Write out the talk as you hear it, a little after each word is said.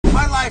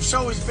life's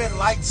always been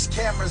lights,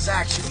 cameras,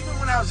 action. Even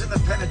when I was in the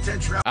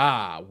penitentiary.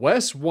 Ah,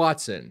 Wes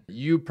Watson.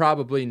 You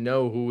probably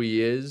know who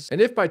he is.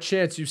 And if by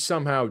chance you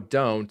somehow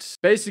don't,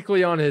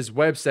 basically on his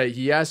website,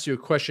 he asks you a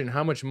question,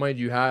 how much money do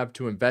you have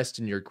to invest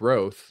in your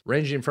growth,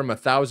 ranging from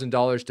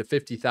 $1,000 to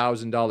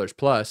 $50,000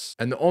 plus.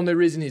 And the only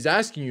reason he's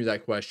asking you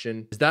that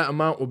question is that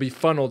amount will be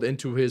funneled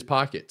into his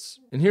pockets.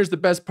 And here's the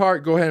best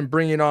part. Go ahead and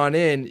bring it on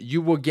in.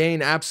 You will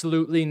gain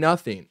absolutely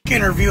nothing.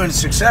 Interviewing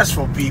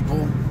successful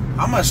people,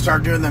 I'm going to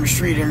start doing them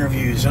street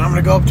interviews, and I'm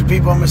going to go up to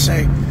people, I'm going to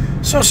say,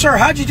 so sir,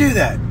 how'd you do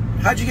that?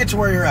 How'd you get to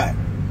where you're at?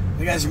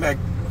 The guy's going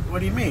to be like, what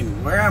do you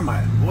mean? Where am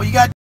I? Well, you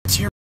got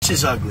your bitch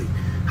is ugly.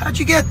 How'd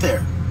you get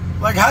there?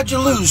 Like, how'd you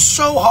lose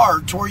so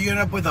hard to where you end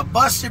up with a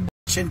busted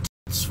bitch and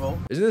tits full?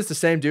 Isn't this the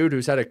same dude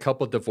who's had a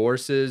couple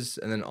divorces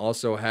and then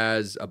also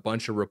has a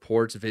bunch of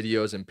reports,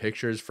 videos, and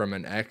pictures from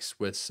an ex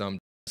with some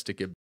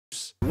domestic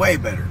abuse? Way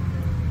better.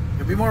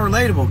 It'll be more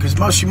relatable because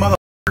most of you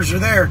motherfuckers are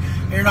there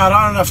and you're not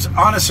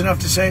honest enough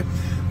to say,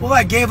 well,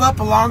 I gave up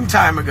a long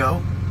time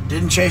ago,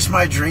 didn't chase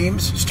my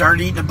dreams,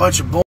 started eating a bunch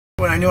of bull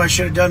when I knew I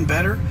should have done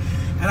better,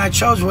 and I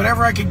chose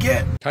whatever I could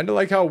get. Kind of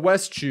like how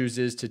Wes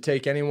chooses to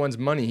take anyone's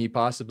money he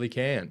possibly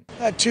can.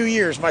 I had 2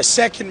 years, my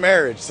second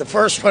marriage. The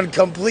first one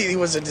completely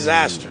was a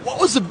disaster. What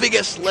was the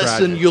biggest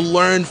lesson you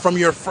learned from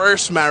your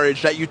first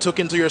marriage that you took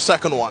into your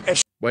second one?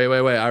 Wait, I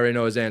already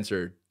know his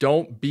answer.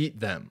 Don't beat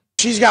them.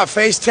 She's got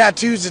face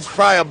tattoos, it's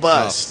probably a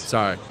bust. Oh,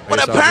 sorry.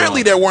 But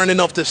apparently there weren't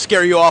enough to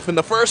scare you off in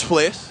the first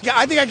place. Yeah,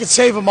 I think I could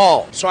save them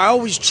all. So I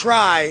always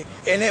try,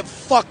 and it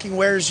fucking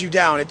wears you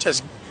down.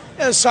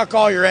 It'll suck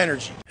all your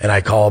energy. And I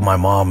called my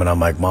mom, and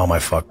I'm like, Mom, I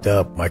fucked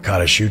up. I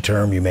caught a shoe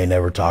term. You may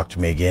never talk to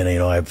me again. You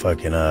know, I'm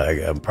probably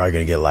going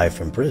to get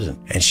life in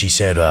prison. And she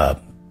said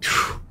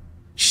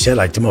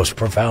like the most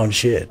profound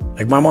shit.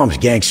 Like, my mom's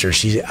gangster.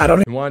 You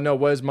want to know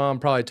what his mom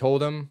probably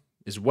told him?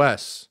 Is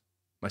Wes,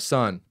 my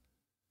son,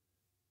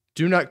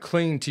 do not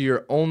cling to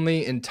your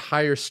only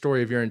entire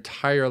story of your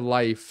entire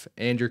life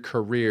and your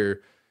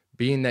career,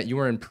 being that you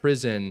were in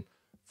prison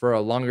for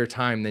a longer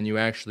time than you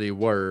actually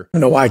were. I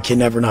don't know why I can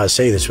never not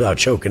say this without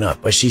choking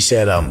up, but she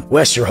said,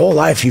 Wes, your whole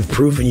life you've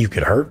proven you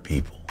could hurt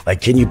people.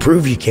 Like, can you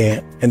prove you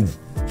can't? And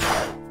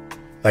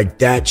like,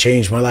 that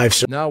changed my life.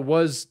 So now,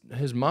 was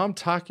his mom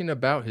talking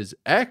about his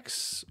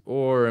ex,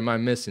 or am I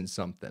missing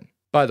something?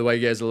 By the way,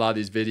 guys, a lot of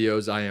these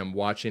videos I am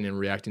watching and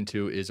reacting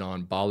to is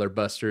on Baller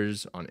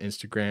Busters on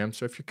Instagram.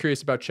 So if you're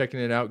curious about checking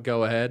it out,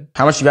 go ahead.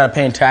 How much you got to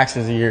pay in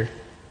taxes a year?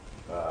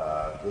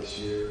 This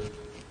year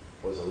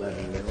was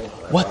 11 mil.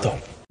 What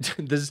the?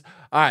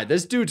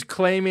 This dude's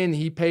claiming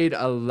he paid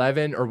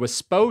 11 or was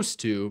supposed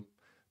to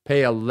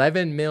pay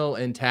 11 mil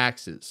in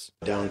taxes.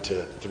 Down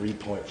to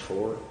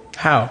 3.4.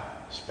 How?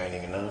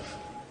 Spending enough.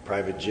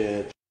 Private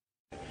jet.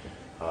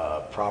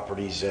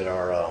 Properties that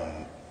are...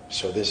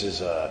 So this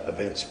is a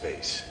event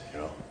space, you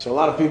know? So a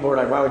lot of people are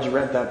like, why would you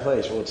rent that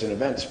place? Well, it's an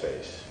event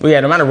space. Well, yeah,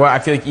 no matter what, I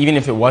feel like even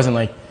if it wasn't,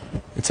 like,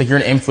 it's like you're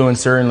an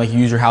influencer and like you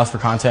use your house for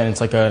content, it's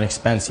like an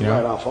expense, you know?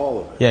 Write off all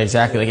of it. Yeah,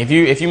 exactly. Like if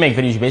you make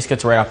videos, you basically get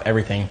to write off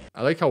everything.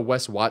 I like how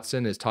Wes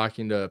Watson is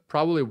talking to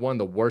probably one of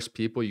the worst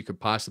people you could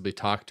possibly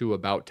talk to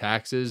about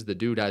taxes. The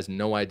dude has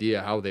no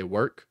idea how they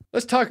work.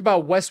 Let's talk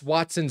about Wes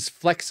Watson's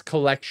flex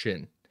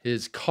collection.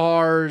 His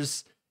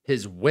cars,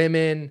 his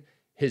women,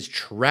 his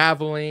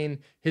traveling,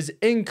 his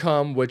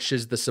income, which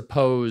is the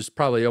supposed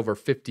probably over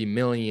 50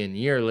 million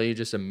yearly,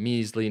 just a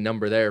measly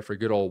number there for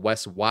good old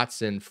Wes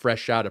Watson,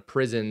 fresh out of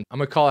prison. I'm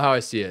gonna call it how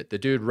I see it. The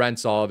dude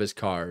rents all of his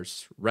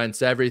cars,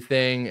 rents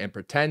everything, and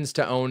pretends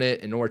to own it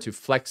in order to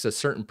flex a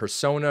certain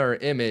persona or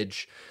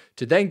image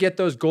to then get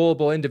those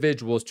gullible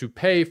individuals to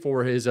pay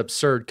for his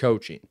absurd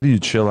coaching. You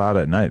chill out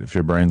at night if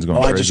your brain's going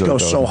crazy. I just go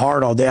so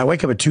hard all day. I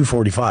wake up at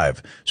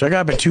 2:45. So I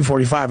got up at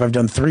 2:45. I've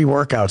done 3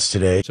 workouts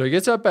today. So he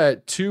gets up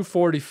at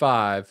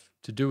 2:45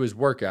 to do his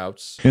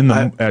workouts.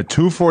 At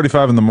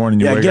 2:45 in the morning,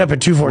 you get up at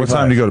 2:45. What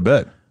time do you go to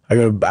bed?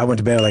 I went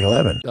to bed at like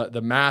 11.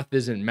 The math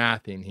isn't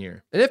mathing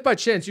here. And if by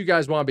chance you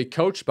guys want to be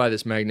coached by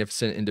this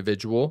magnificent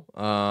individual,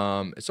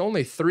 it's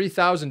only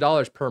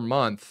 $3,000 per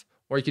month.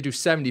 Or you could do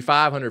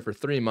 $7,500 for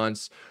 3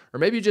 months. Or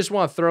maybe you just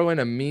want to throw in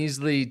a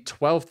measly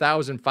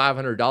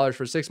 $12,500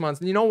 for 6 months.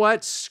 And you know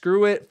what?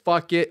 Screw it.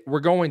 Fuck it. We're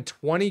going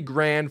 20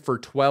 grand for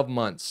 12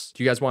 months.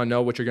 Do you guys want to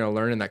know what you're going to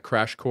learn in that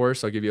crash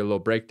course? I'll give you a little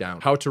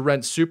breakdown. How to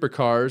rent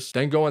supercars,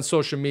 then go on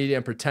social media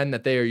and pretend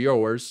that they are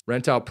yours.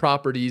 Rent out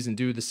properties and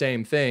do the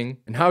same thing.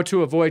 And how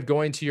to avoid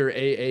going to your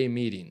AA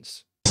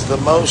meetings. It's the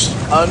most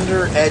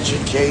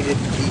undereducated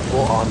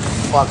people on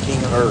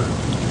fucking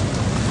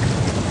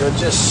earth. They'll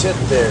just sit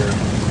there,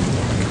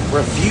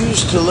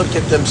 refuse to look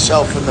at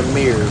themselves in the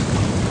mirror,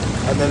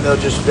 and then they'll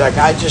just be like,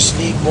 I just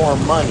need more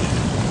money.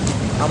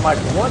 I'm like,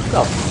 what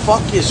the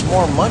fuck is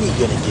more money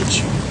gonna get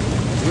you?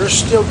 You're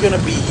still gonna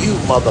be you,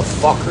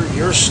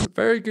 motherfucker.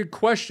 Very good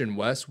question,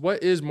 Wes.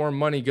 What is more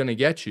money gonna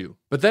get you?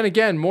 But then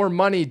again, more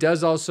money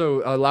does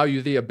also allow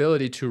you the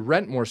ability to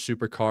rent more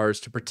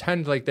supercars to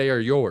pretend like they are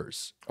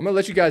yours. I'm gonna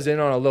let you guys in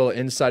on a little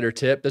insider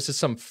tip. This is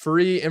some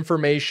free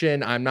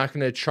information. I'm not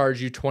gonna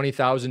charge you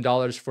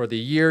 $20,000 for the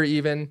year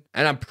even.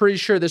 And I'm pretty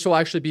sure this will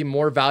actually be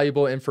more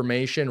valuable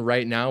information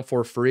right now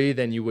for free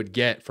than you would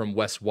get from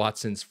Wes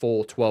Watson's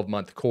full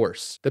 12-month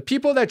course. The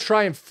people that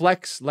try and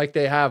flex like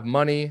they have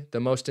money, the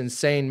most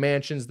insane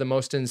mansions, the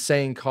most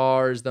insane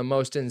cars, the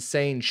most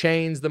insane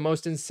chains, the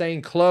most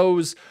insane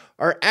clothes,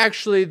 are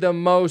actually the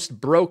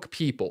most broke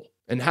people.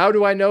 And how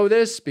do I know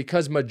this?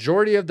 Because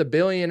majority of the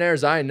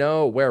billionaires I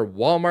know wear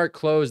Walmart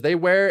clothes. They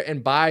wear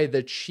and buy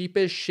the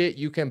cheapest shit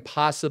you can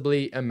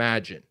possibly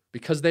imagine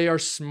because they are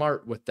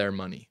smart with their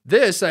money.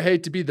 This, I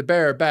hate to be the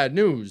bearer of bad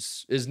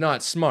news, is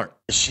not smart.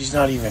 She's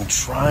not even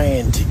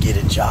trying to get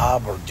a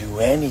job or do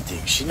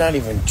anything. She's not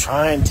even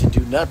trying to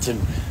do nothing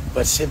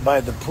but sit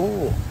by the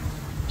pool.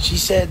 She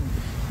said,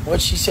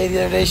 what'd she say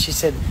the other day? She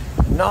said,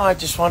 no, I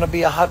just want to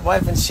be a hot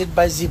wife and sit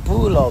by the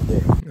pool all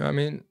day. I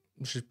mean,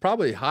 she's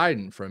probably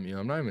hiding from you.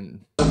 I'm not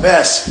even... The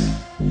best.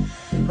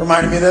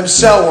 Reminded me of them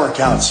cell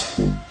workouts.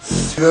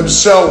 Them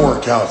cell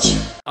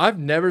workouts. I've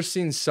never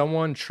seen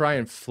someone try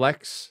and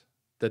flex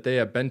that they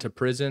have been to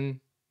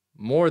prison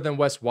more than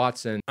Wes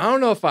Watson. I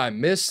don't know if I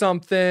missed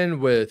something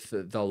with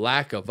the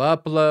lack of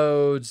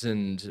uploads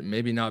and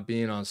maybe not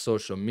being on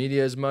social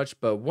media as much,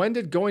 but when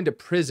did going to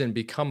prison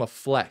become a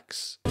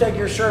flex? Take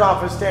your shirt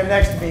off and stand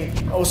next to me.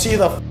 Oh, see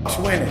the f***'s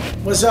winning.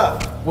 What's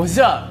up? What's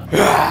up?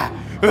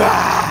 Come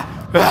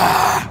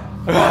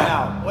on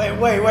now. Wait.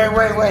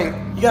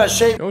 You gotta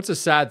shave. You know what's a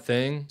sad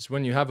thing? Is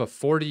when you have a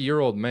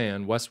 40-year-old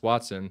man, Wes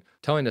Watson,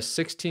 telling a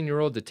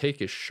 16-year-old to take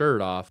his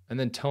shirt off and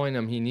then telling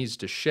him he needs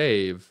to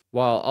shave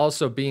while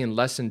also being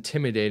less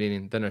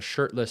intimidating than a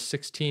shirtless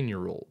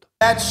 16-year-old.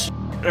 That's you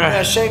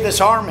gotta shave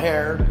this arm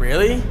hair.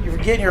 Really? You're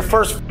getting your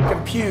first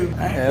fucking puke.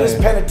 This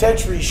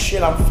penitentiary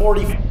shit, I'm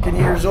 40 fucking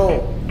years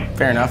old.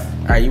 Fair enough.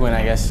 All right, you win,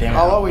 I guess. Damn it.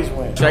 I'll always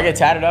win. Should I get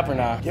tatted up or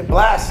not? Get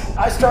blasted.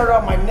 I started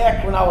on my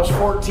neck when I was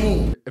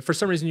 14. If for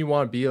some reason you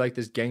want to be like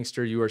this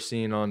gangster you are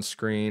seeing on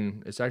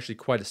screen, it's actually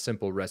quite a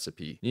simple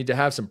recipe. You need to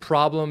have some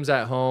problems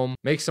at home,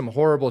 make some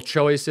horrible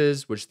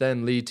choices, which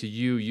then lead to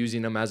you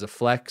using them as a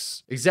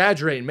flex.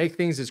 Exaggerate and make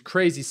things as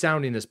crazy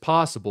sounding as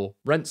possible.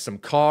 Rent some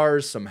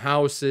cars, some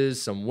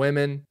houses, some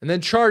women, and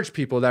then charge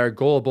people that are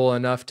gullible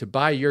enough to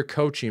buy your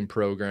coaching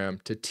program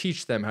to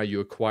teach them how you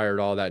acquired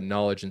all that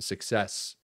knowledge and success.